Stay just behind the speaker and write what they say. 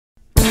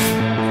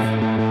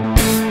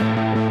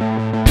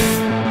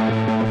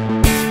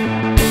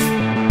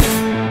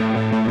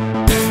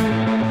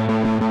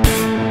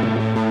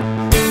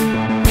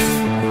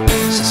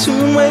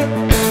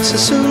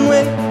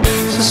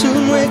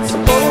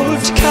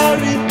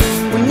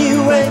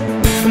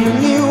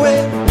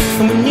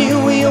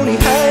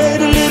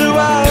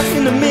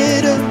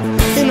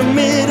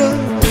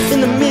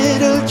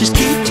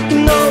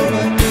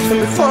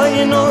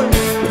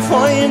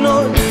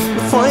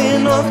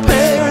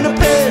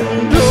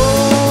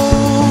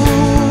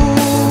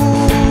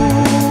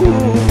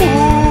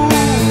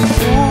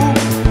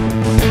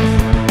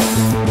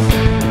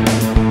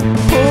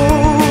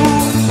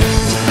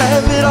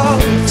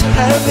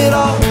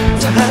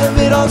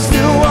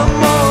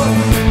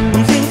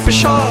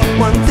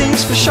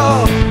for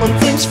sure, one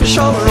thing's for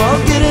sure, we're all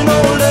getting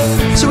older.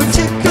 So we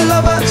take a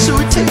lover, so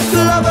we take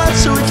a lover,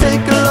 so we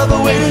take a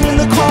lover waiting in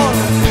the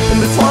corner.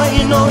 And before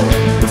you know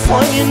it,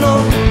 before you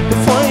know it,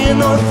 before you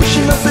know it,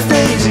 pushing up the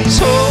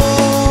daisies.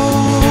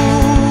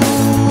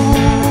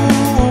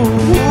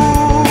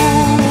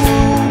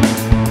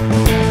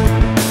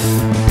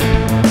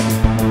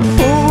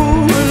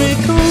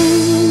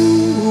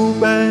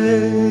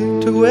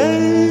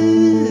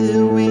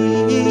 Where we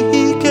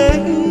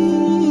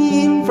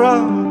came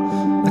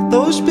from, like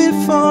those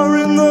before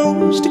and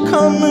those to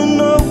come, and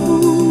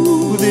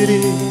know that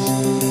it's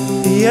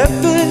the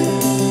epic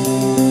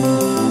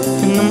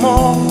in the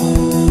morning.